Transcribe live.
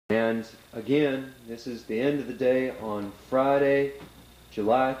And again, this is the end of the day on Friday,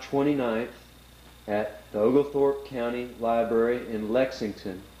 July 29th at the Oglethorpe County Library in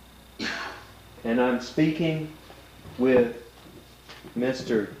Lexington. And I'm speaking with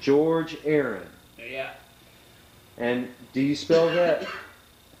Mr. George Aaron. Yeah. And do you spell that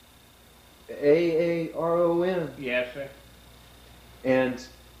A-A-R-O-N? Yes, sir. And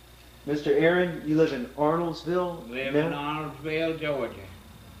Mr. Aaron, you live in Arnoldville? Live in Arnoldville, Georgia.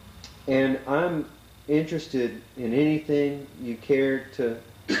 And I'm interested in anything you care to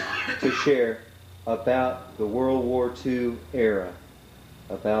share about the World War II era,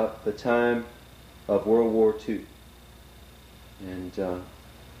 about the time of World War II.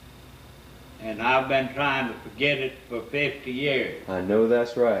 And I've been trying to forget it for 50 years. I know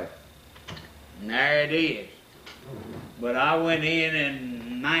that's right. And there it is. But I went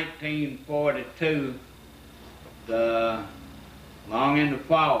in 1942, long in the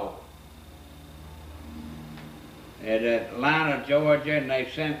fall, at Atlanta, Georgia, and they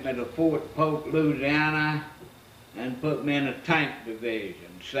sent me to Fort Polk, Louisiana, and put me in a tank division,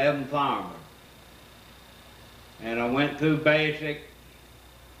 7th Armored. And I went through basic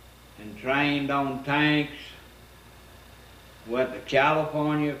and trained on tanks. Went to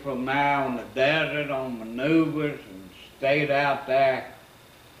California from there on the desert on maneuvers and stayed out there.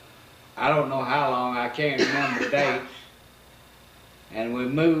 I don't know how long, I can't remember dates. And we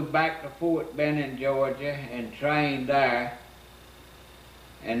moved back to Fort Benning, Georgia, and trained there.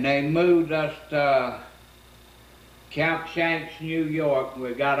 And they moved us to Camp Shanks, New York.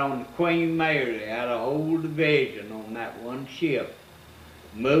 We got on the Queen Mary. They had a whole division on that one ship.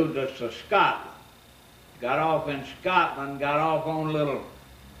 Moved us to Scotland. Got off in Scotland, got off on little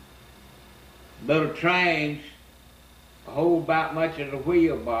trains, a whole about much of the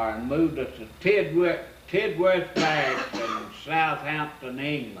wheelbar, and moved us to Tidworth Barracks in Southampton,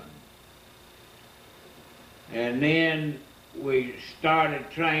 England. And then we started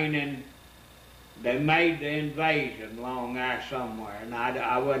training. They made the invasion along there somewhere, and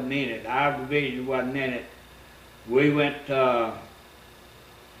I wasn't in it. Our division wasn't in it. We went to,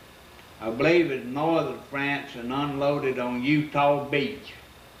 I believe it's northern France, and unloaded on Utah Beach.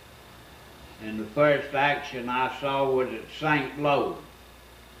 And the first action I saw was at St. Lo.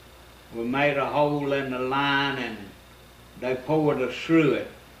 We made a hole in the line and they poured us through it.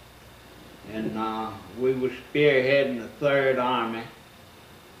 And we were spearheading the 3rd Army.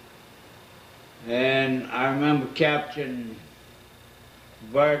 And I remember capturing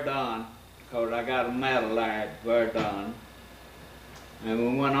Verdun, because I got a medal there at Verdun. And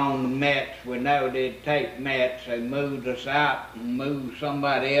we went on to Metz. We never did take Metz. They moved us out and moved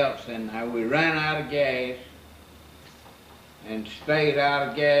somebody else in there. We ran out of gas and stayed out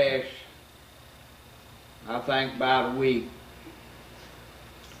of gas, I think, about a week.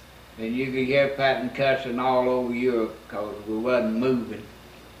 And you could hear patting cussing all over Europe because we wasn't moving.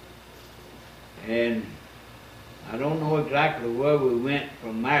 And I don't know exactly where we went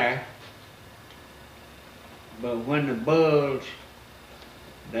from there, but when the Bulls,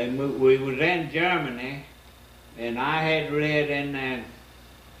 they moved, we was in Germany, and I had read in that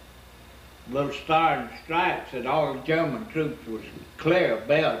little Star and Stripes that all the German troops was clear of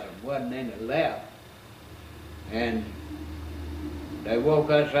Belgium, wasn't any left. And they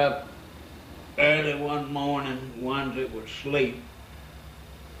woke us up early one morning, ones that was asleep,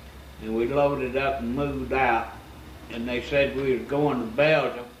 and we loaded up and moved out, and they said we was going to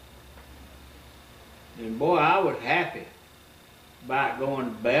Belgium. And boy, I was happy about going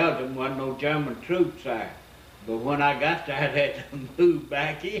to Belgium. Wasn't no German troops there. But when I got there, they had to move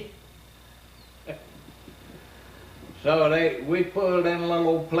back in. So we pulled in a little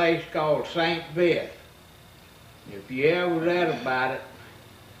old place called St. Vith. If you ever read about it,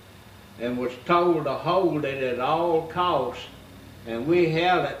 and was told to hold it at all costs, and we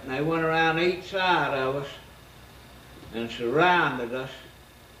held it, and they went around each side of us and surrounded us.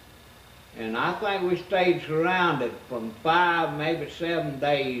 And I think we stayed surrounded from 5, maybe 7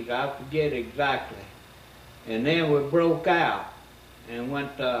 days, I forget exactly. And then we broke out and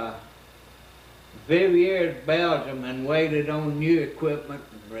went to Viviers, Belgium, and waited on new equipment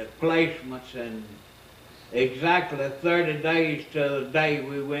and replacements, and exactly 30 days to the day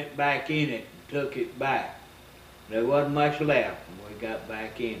we went back in it and took it back. There wasn't much left when we got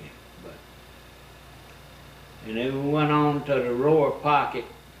back in it. And then we went on to the Roar Pocket.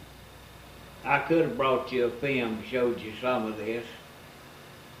 I could have brought you a film and showed you some of this.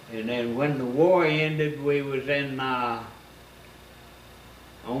 And then when the war ended, we was in on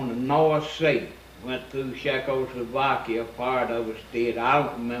the North Sea. Went through Czechoslovakia, part of us did. I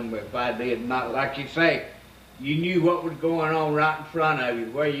don't remember if I did or not. Like you say, you knew what was going on right in front of you,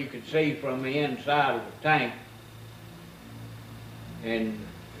 where you could see from the inside of the tank. And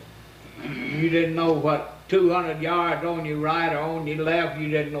you didn't know what 200 yards on your right or on your left, you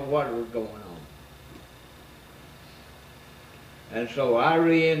didn't know what was going on. And so I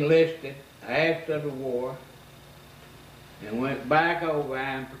re-enlisted after the war and went back over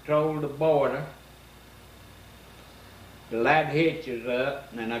and patrolled the border. The lad hitches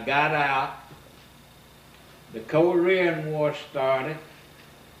up, and I got out. The Korean War started.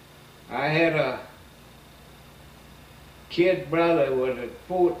 I had a kid brother who was at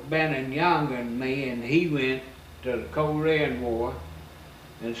Fort Benning younger than me, and he went to the Korean War.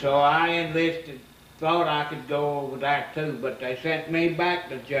 And so I enlisted, thought I could go over there too, but they sent me back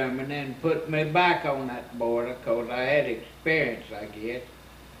to Germany and put me back on that border because I had experience, I guess.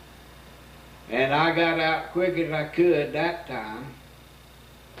 And I got out quick as I could that time.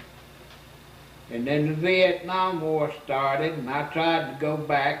 And then the Vietnam War started, and I tried to go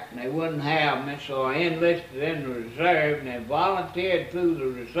back, and they wouldn't have me, so I enlisted in the reserve, and they volunteered through the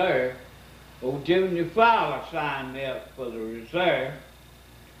reserve. Old Junior Fowler signed me up for the reserve.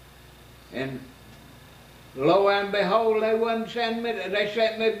 And lo and behold, they wouldn't send me, they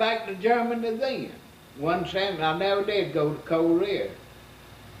sent me back to Germany then. Wouldn't send me, I never did go to Korea.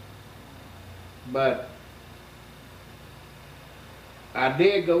 But I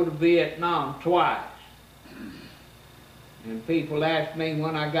did go to Vietnam twice. And people asked me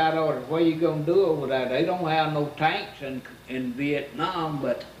when I got orders, what are you going to do over there? They don't have no tanks in Vietnam,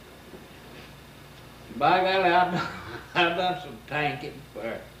 but by golly, I've done some tanking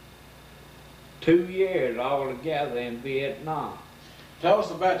for 2 years altogether in Vietnam. Tell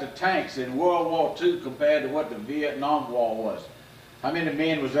us about the tanks in World War II compared to what the Vietnam War was. How many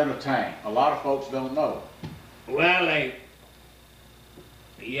men was in a tank? A lot of folks don't know. Well,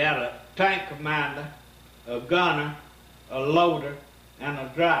 you had a tank commander, a gunner, a loader, and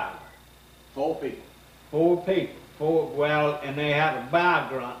a driver. 4 people. 4 people. Well, and they had a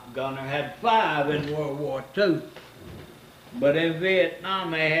bow gunner, had 5 in World War II. But in Vietnam,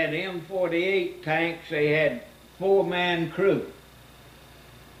 they had M48 tanks. They had 4-man crew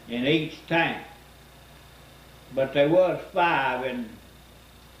in each tank. But there was 5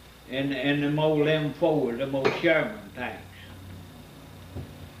 in them old M4s, them old Sherman tanks.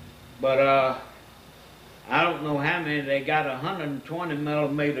 But I don't know how many. They got a 120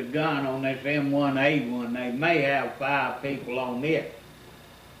 millimeter gun on this M1A1. They may have 5 people on it.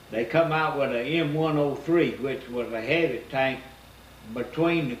 They come out with a M103, which was a heavy tank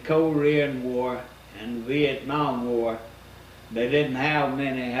between the Korean War and the Vietnam War. They didn't have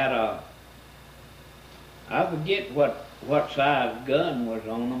many. Had a, I forget what size gun was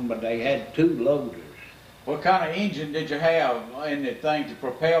on them, but they had 2 loaders. What kind of engine did you have in the thing to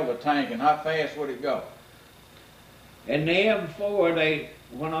propel the tank, and how fast would it go? In the M4,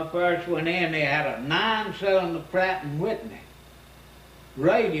 when I first went in, they had a 9-cylinder Pratt & Whitney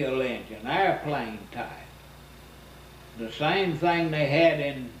radial engine, airplane type. The same thing they had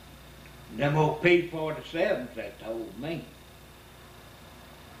in them old P-47s, they told me.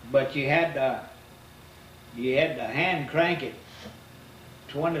 But you had to hand crank it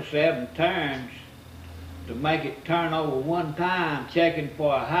 27 turns to make it turn over one time, checking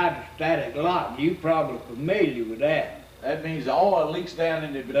for a hydrostatic lock. You probably familiar with that. That means the oil leaks down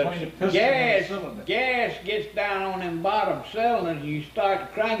in between the piston and the cylinder. Gas gets down on them bottom cylinders, and you start to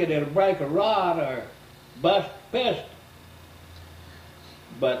crank it, it'll break a rod or bust a piston.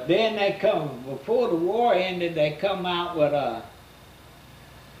 But then before the war ended, they come out with a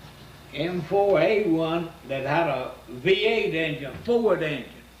M4A1 that had a V8 engine, Ford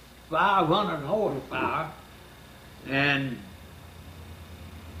engine, 500 horsepower, and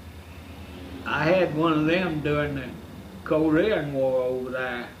I had one of them during the Korean War over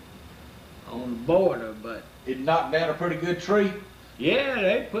there on the border, but it knocked down a pretty good tree. Yeah,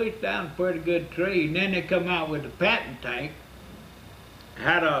 they pushed down a pretty good tree, and then they come out with the patent tank.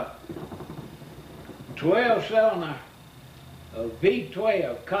 Had a 12-cylinder, a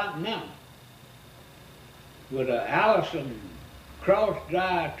V12 Continental with an Allison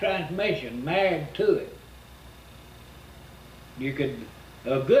cross-drive transmission married to it.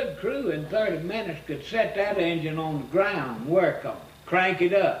 A good crew in 30 minutes could set that engine on the ground and work on it, crank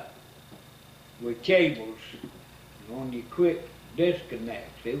it up with cables on your quick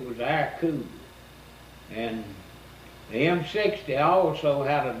disconnects. It was air-cooled. And the M60 also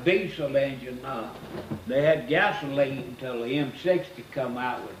had a diesel engine. They had gasoline until the M60 come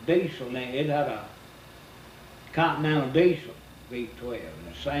out with diesel. It had a Continental diesel V12,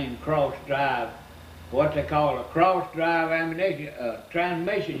 and the same cross-drive, what they call a cross-drive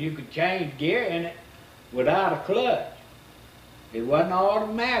transmission. You could change gear in it without a clutch. It wasn't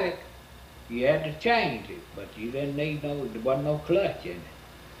automatic. You had to change it, but you didn't need there wasn't no clutch in it.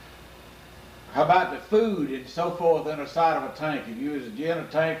 How about the food and so forth in the side of a tank? If you was in a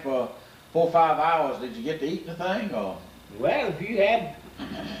tank for 4 or 5 hours, did you get to eat the thing, or? Well, if you had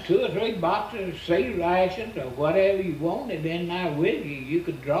 2 or 3 boxes of sea rations or whatever you wanted in there with you, you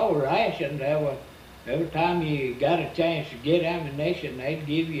could draw rations. Every time you got a chance to get ammunition, they'd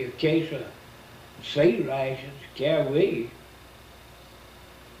give you a case of sea rations to carry with you.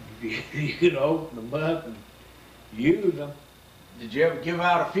 You could open them up and use them. Did you ever give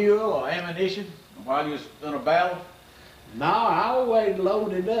out a fuel or ammunition while you was in a battle? No, I always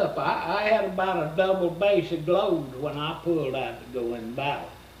loaded up. I had about a double basic load when I pulled out to go in battle.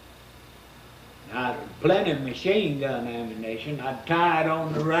 I had plenty of machine gun ammunition. I'd tie it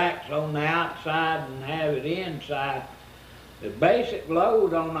on the racks on the outside and have it inside. The basic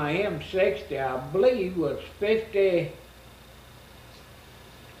load on a M60, I believe, was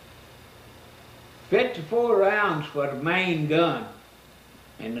 54 rounds for the main gun.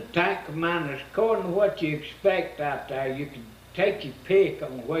 And the tank commanders, according to what you expect out there, you could take your pick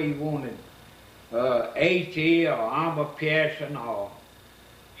on where you wanted AT or armor piercing or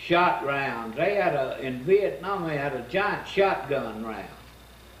shot rounds. They had in Vietnam, they had a giant shotgun round.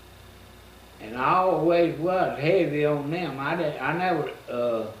 And I always was heavy on them. I never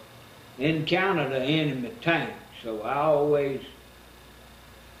encountered an enemy tank, so I always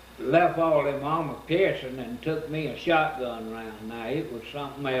left all them armor piercing and took me a shotgun round. Now, it was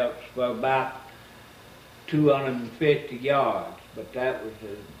something else for about 250 yards, but that was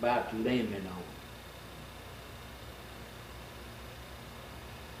about the limit on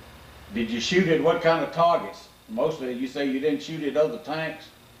it. Did you shoot at what kind of targets? Mostly, you say you didn't shoot at other tanks?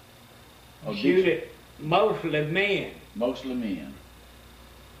 Or Shoot at mostly men. Mostly men.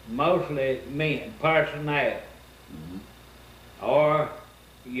 Mostly men, personnel. Mm-hmm. Or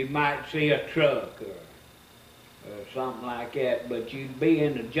you might see a truck or something like that, but you'd be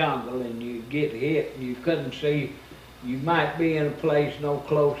in the jungle and you'd get hit and you couldn't see. You might be in a place no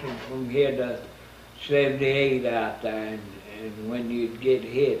closer from here to 78 out there, and when you'd get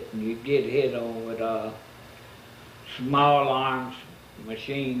hit, and you'd get hit on with small arms,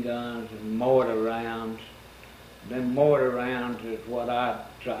 machine guns and mortar rounds. Them mortar rounds is what I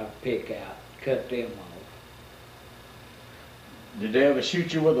try to pick out, cut them off. Did they ever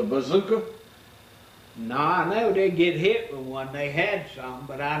shoot you with a bazooka? No, I never did get hit with one. They had some,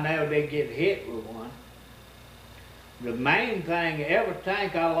 but I never did get hit with one. The main thing, every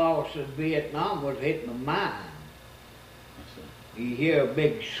tank I lost in Vietnam was hitting a mine. You hear a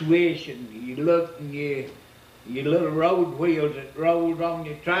big swish and you look and your little road wheels that rolled on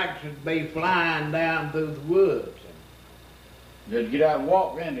your tracks would be flying down through the woods. Did you get out and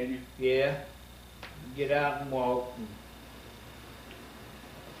walk then, did you? Yeah, get out and walk.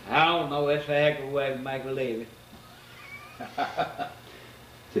 I don't know, it's a heck of a way to make a living.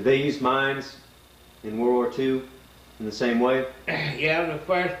 Did they use mines in World War II in the same way? Yeah, the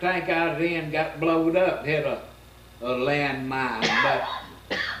first tank I was in got blowed up, hit a land mine, but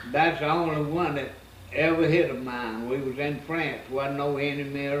that's the only one that ever hit a mine. We was in France, wasn't no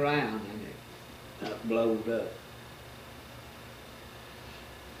enemy around, and it got blowed up.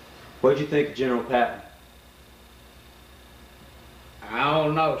 What did you think of General Patton? I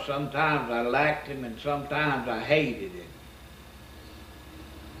don't know, sometimes I liked him and sometimes I hated him.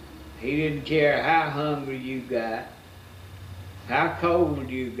 He didn't care how hungry you got, how cold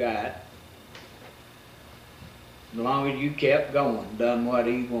you got, as long as you kept going, done what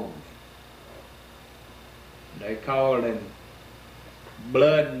he wanted. They called him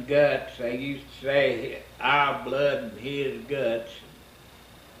blood and guts. They used to say our blood and his guts.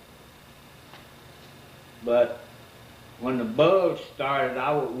 But when the Bulls started,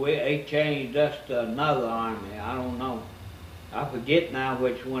 they changed us to another army. I don't know. I forget now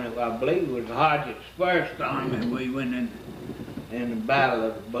which one. I believe it was Hodgett's first army. We went in the Battle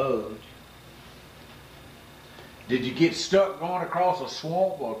of the Bulls. Did you get stuck going across a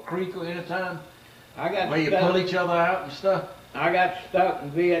swamp or a creek or anytime? Where you stuck. pull each other out and stuff? I got stuck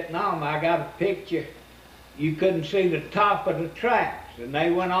in Vietnam. I got a picture. You couldn't see the top of the tracks, and they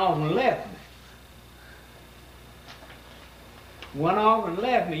went on and left me. Went on and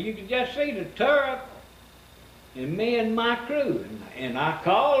left me. You could just see the turret and me and my crew. And I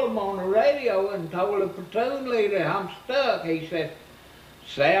called them on the radio and told the platoon leader I'm stuck. He said,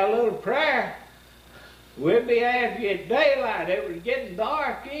 say a little prayer. We'll be after you at daylight. It was getting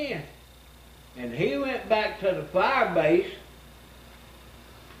dark in. And he went back to the fire base,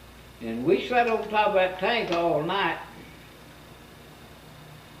 and we sat on top of that tank all night,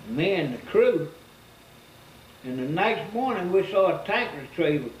 me and the crew. And the next morning we saw a tank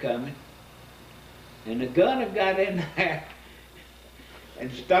retriever coming, and the gunner got in there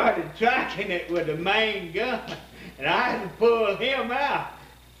and started tracking it with the main gun, and I had to pull him out.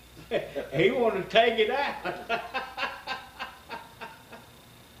 He wanted to take it out.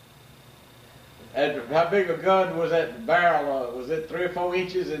 How big a gun was that barrel? Was it 3 or 4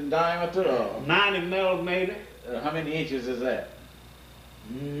 inches in diameter? Or 90 millimeter. how many inches is that?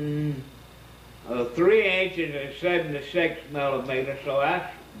 3 inches and 76 millimeters, so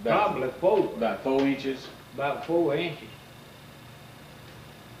that's probably 4. About 4 inches. About 4 inches.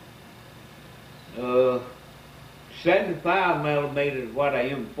 75 millimeters is what a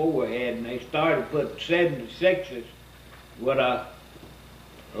M4 had, and they started putting 76s with a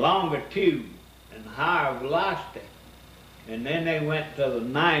longer tube and higher velocity. And then they went to the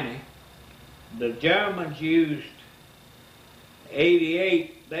 90. The Germans used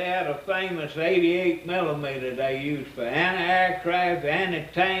 88. They had a famous 88 millimeter they used for anti-aircraft,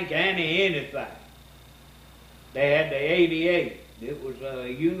 anti-tank, anti-anything. They had the 88. It was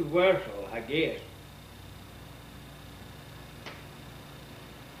universal, I guess.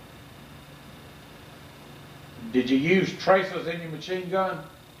 Did you use tracers in your machine gun?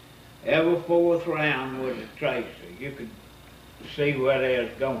 Every 4th round was a tracer. You could see where they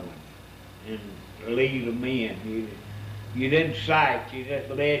was going and lead them in. You didn't sight, you just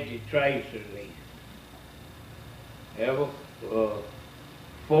led your tracers in. Every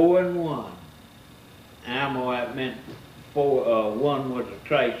 4 and 1 ammo, that meant 1 was a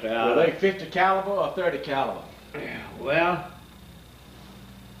tracer. Were they 50 caliber or 30 caliber? Well,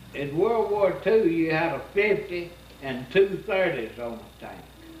 in World War II, you had a 50 and 2 30s on the tank.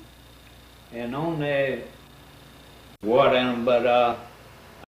 And on the water in them, but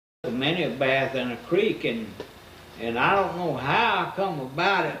many a bath in a creek, and I don't know how I come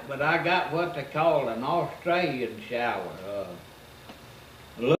about it, but I got what they call an Australian shower.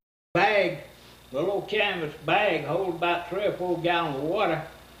 A little bag, a little canvas bag, hold about 3 or 4 gallons of water,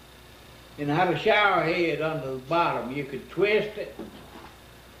 and had a shower head under the bottom. You could twist it,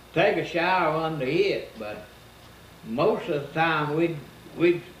 take a shower under it, but most of the time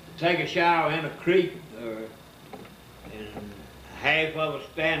we'd take a shower in a creek, and half of us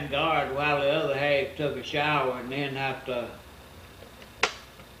stand guard while the other half took a shower, and then have to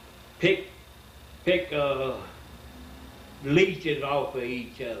pick leeches off of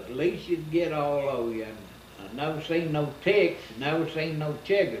each other. Leeches get all over you. I never seen no ticks, never seen no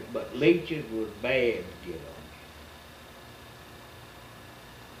chiggers, but leeches was bad to get on.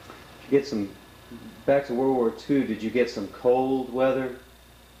 Get some, back to World War II, did you get some cold weather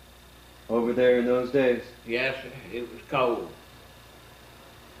over there in those days? Yes, sir, it was cold.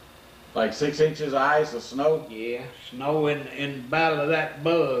 Like 6 inches of ice or snow? Yeah, snow in the Battle of that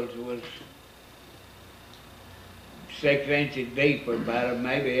Buzz was 6 inches deeper, about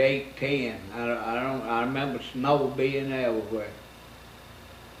maybe 8, 10. I remember snow being everywhere.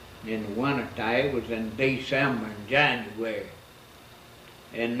 In the winter time, it was in December and January.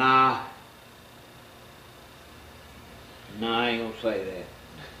 And now, no, I ain't gonna say that.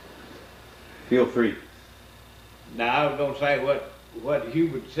 Feel free. Now, I was gonna say what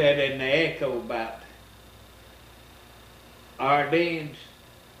Hubert said in the echo about Ardennes.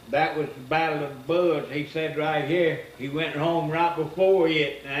 That was the Battle of the Buzz. He said right here, he went home right before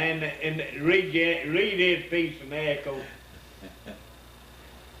it, and read his piece in the echo.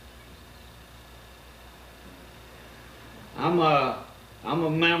 I'm a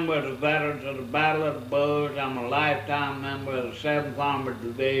member of the Veterans of the Battle of the Buzz. I'm a lifetime member of the 7th Armored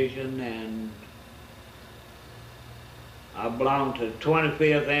Division, and I belong to the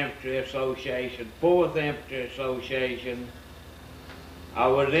 25th Infantry Association, 4th Infantry Association. I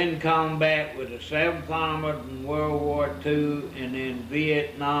was in combat with the 7th Armored in World War II, and in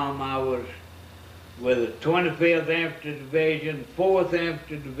Vietnam I was with the 25th Infantry Division, 4th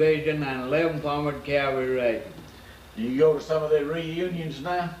Infantry Division, and 11th Armored Cavalry Regiment. Do you go to some of their reunions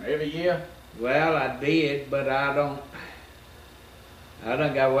now, every year? Well, I did, but I don't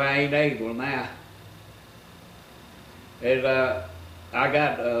got where I ain't able now. I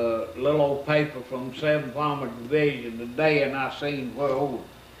got a little old paper from 7th Armored Division today, and I seen where old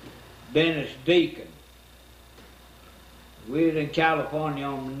Dennis Deacon, we was in California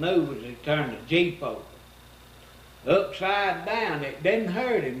on the news, he turned the Jeep over. Upside down, it didn't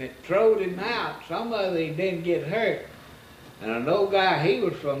hurt him, it throwed him out. Some of it he didn't get hurt. And an old guy, he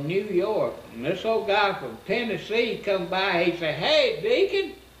was from New York, and this old guy from Tennessee come by, he said, "Hey,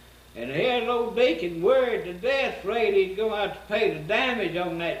 Deacon," and here's old Deacon worried to death, afraid he's going to have to pay the damage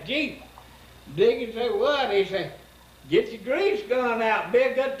on that Jeep. Deacon said, "What?" He said, get your grease gun out, be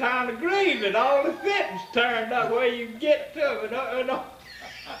a good time to grease it. All the fittings turned up where you get to it.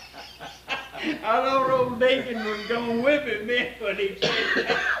 I know old Deacon was going to whip him in when he said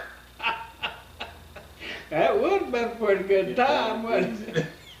that. That would have been a pretty good time, wouldn't it?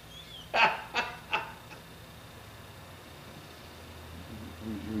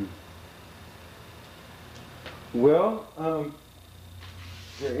 Well,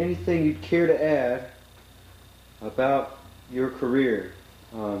 is there anything you'd care to add about your career?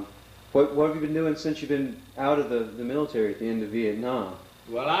 What have you been doing since you've been out of the military at the end of Vietnam?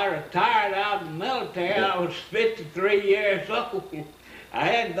 Well, I retired out of the military. I was 53 years old. I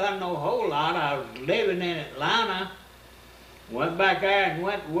hadn't done no whole lot. I was living in Atlanta. Went back there and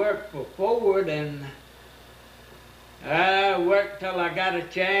went to work for Ford, and I worked till I got a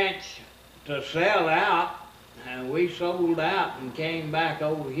chance to sell out. And we sold out and came back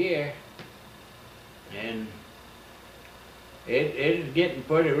over here. And it was getting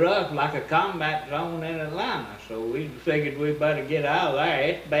pretty rough, like a combat zone in Atlanta. So we figured we better get out of there.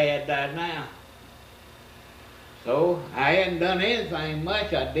 It's bad there now. So I hadn't done anything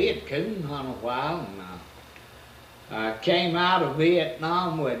much. I did coon hunt a while. And I came out of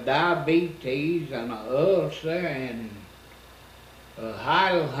Vietnam with diabetes and an ulcer and a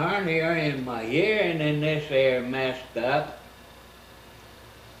hiatal hernia in my ear, and then this ear messed up.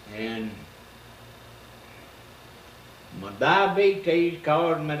 And my diabetes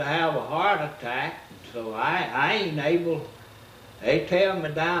caused me to have a heart attack, so I ain't able. They tell me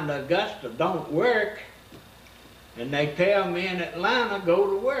down to Augusta don't work, and they tell me in Atlanta go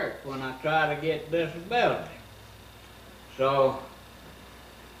to work when I try to get disability. So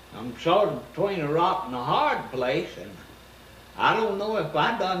I'm sort of between a rock and a hard place, and I don't know if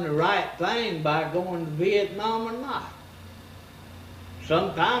I done the right thing by going to Vietnam or not.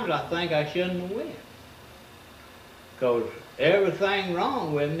 Sometimes I think I shouldn't have went, because everything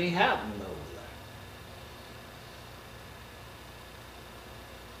wrong with me happened over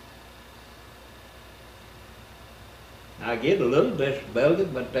there. I get a little disability,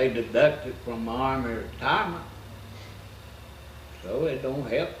 but they deduct it from my Army retirement, so it don't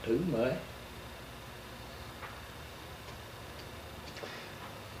help too much.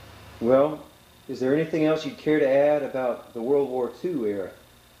 Well, is there anything else you'd care to add about the World War II era?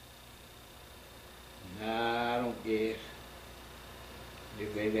 Nah, I don't guess.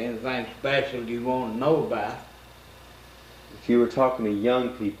 If there's anything special you want to know about. If you were talking to young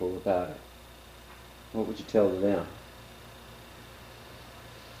people about it, what would you tell to them?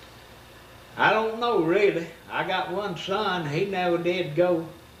 I don't know, really. I got one son, he never did go.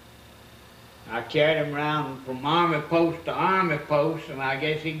 I carried him around from army post to army post, and I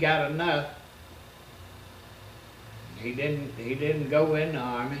guess he got enough. He didn't go in the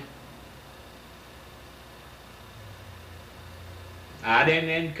army. I didn't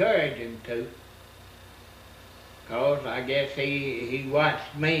encourage him to, because I guess he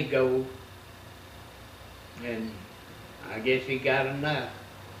watched me go, and I guess he got enough.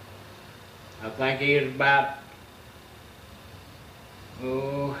 I think he was about,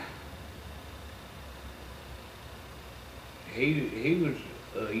 he was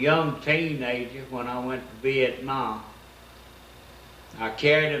a young teenager when I went to Vietnam. I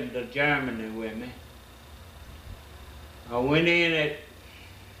carried him to Germany with me. I went in at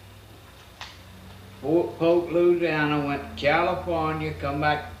Fort Polk, Louisiana, went to California, come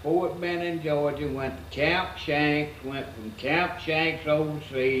back to Fort Benning, Georgia, went to Camp Shanks, went from Camp Shanks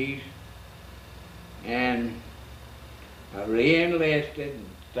overseas, and I re-enlisted and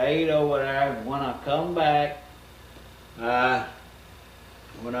stayed over there. And when I come back,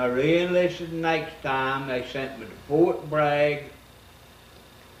 when I re-enlisted the next time, they sent me to Fort Bragg,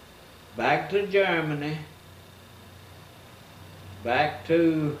 back to Germany, back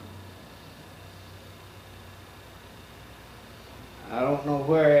to, I don't know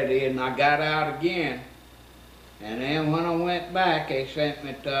where it is, and I got out again. And then when I went back, they sent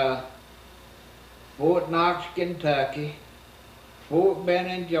me to Fort Knox, Kentucky, Fort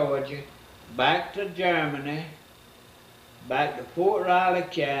Benning, Georgia, back to Germany, back to Fort Riley,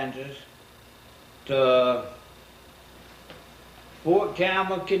 Kansas, to Fort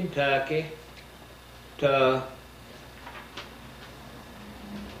Campbell, Kentucky, to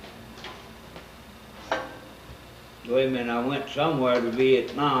wait a minute, I went somewhere to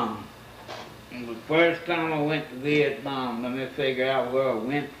Vietnam. And the first time I went to Vietnam, let me figure out where I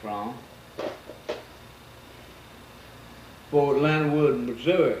went from. Fort Leonard Wood,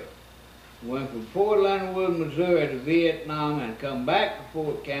 Missouri. Went from Fort Leonard Wood, Missouri to Vietnam and come back to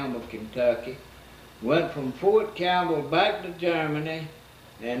Fort Campbell, Kentucky. Went from Fort Campbell back to Germany,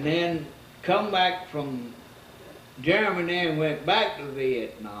 and then come back from Germany and went back to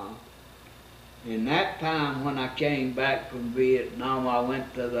Vietnam. In that time when I came back from Vietnam, I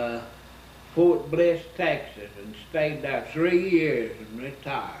went to the Fort Bliss, Texas, and stayed there 3 years and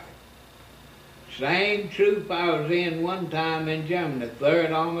retired. Same troop I was in one time in Germany,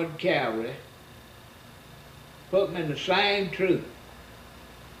 3rd Armored Cavalry, put me in the same troop.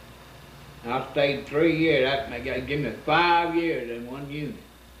 I stayed 3 years. That give me 5 years in one unit.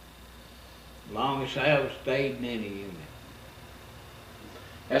 Longest I ever stayed in any unit.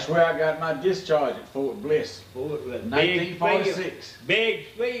 That's where I got my discharge at Fort Bliss. Fort Bliss. 1946. Biggs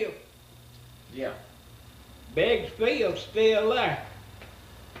Field. Yeah. Biggs Field's still there.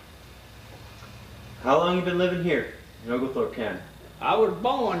 How long you been living here in Oglethorpe County? I was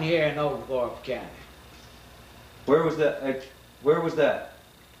born here in Oglethorpe County. Where was that? Where was that?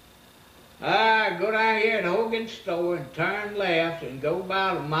 I go down here to Hogan's store and turn left and go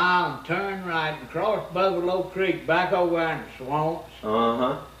about a mile and turn right and cross Buffalo Creek back over in the swamps.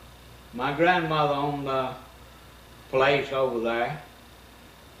 Uh-huh. My grandmother owned a place over there.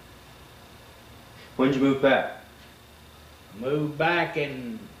 When'd you move back? Moved back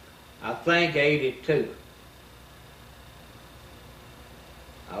in, I think, 82.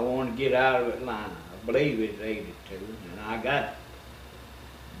 I wanted to get out of Atlanta. I believe it's 82. And I got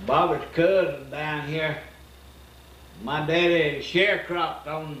Bobby's cousin down here. My daddy sharecropped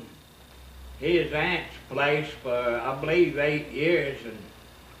on his aunt's place for, I believe, 8 years, and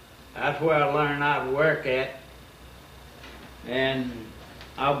that's where I learned how to work at. And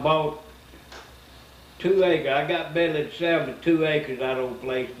I bought 2 acres. I got Billy to sell me 2 acres of that old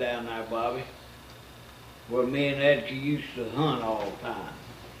place down there, Bobby, where me and Edgar used to hunt all the time.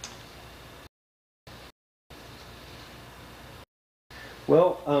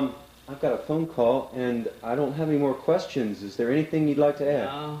 Well, I've got a phone call, and I don't have any more questions. Is there anything you'd like to add?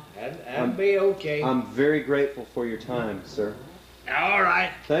 No, that'd be okay. I'm very grateful for your time, sir. All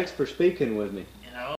right. Thanks for speaking with me.